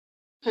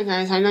Hi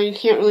guys, I know you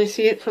can't really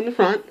see it from the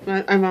front,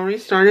 but I've already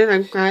started.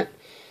 I've got...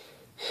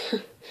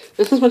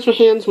 this is what your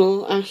hands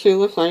will actually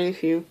look like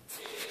if you...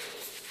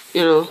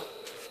 You know...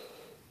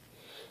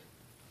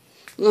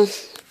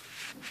 Let's...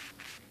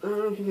 I don't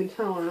know if you can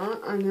tell or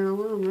not. I did a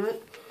little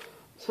bit.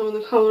 Some of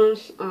the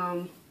colors,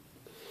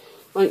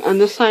 like on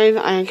this side,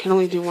 I can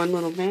only do one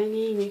little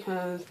baggie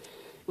because...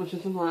 Which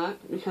is the black,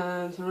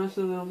 because the rest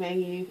of the little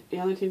baggies, the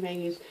other two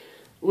baggies,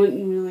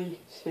 wouldn't really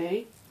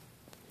stay.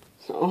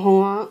 So a whole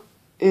lot.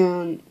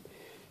 And...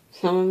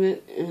 some of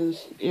it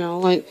is,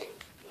 like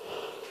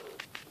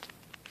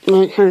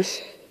kind of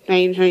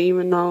danger,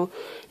 even though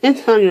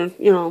it's on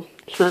your,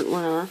 shirt,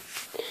 whatever.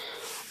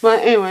 But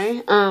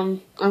anyway,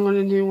 I'm going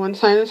to do one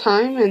side at a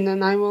time, and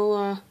then I'm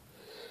going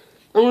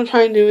to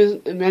try and do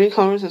as many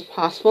colors as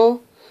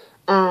possible.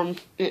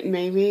 It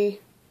may be,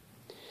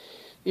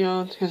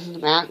 because the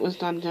back was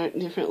done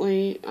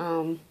differently.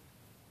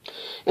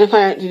 If I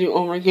had to do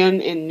over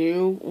again and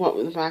knew what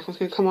the back was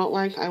going to come out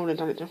like, I would have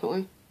done it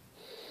differently.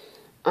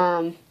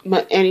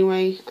 But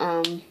anyway,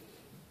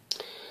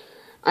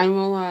 I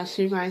will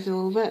see you guys in a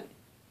little bit,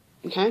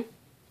 okay?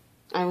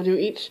 I will do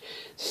each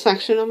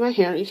section of my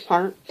hair, each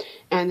part,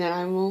 and then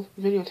I will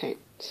videotape.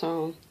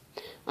 So,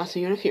 I'll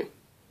see you in a few.